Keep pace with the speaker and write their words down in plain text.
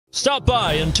Stop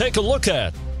by and take a look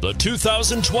at the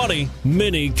 2020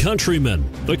 MINI Countryman.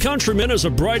 The Countryman is a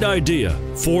bright idea.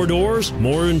 4 doors,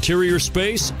 more interior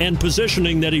space, and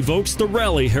positioning that evokes the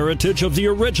rally heritage of the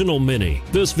original MINI.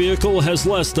 This vehicle has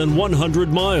less than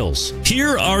 100 miles.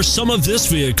 Here are some of this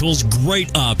vehicle's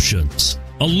great options: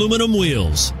 aluminum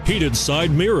wheels, heated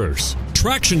side mirrors,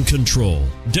 traction control,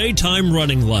 daytime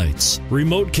running lights,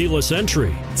 remote keyless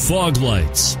entry, fog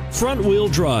lights, front wheel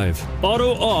drive,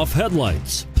 auto off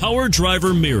headlights, power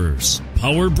driver mirrors,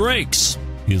 power brakes.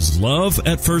 Is love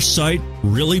at first sight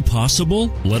really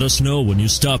possible? Let us know when you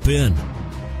stop in.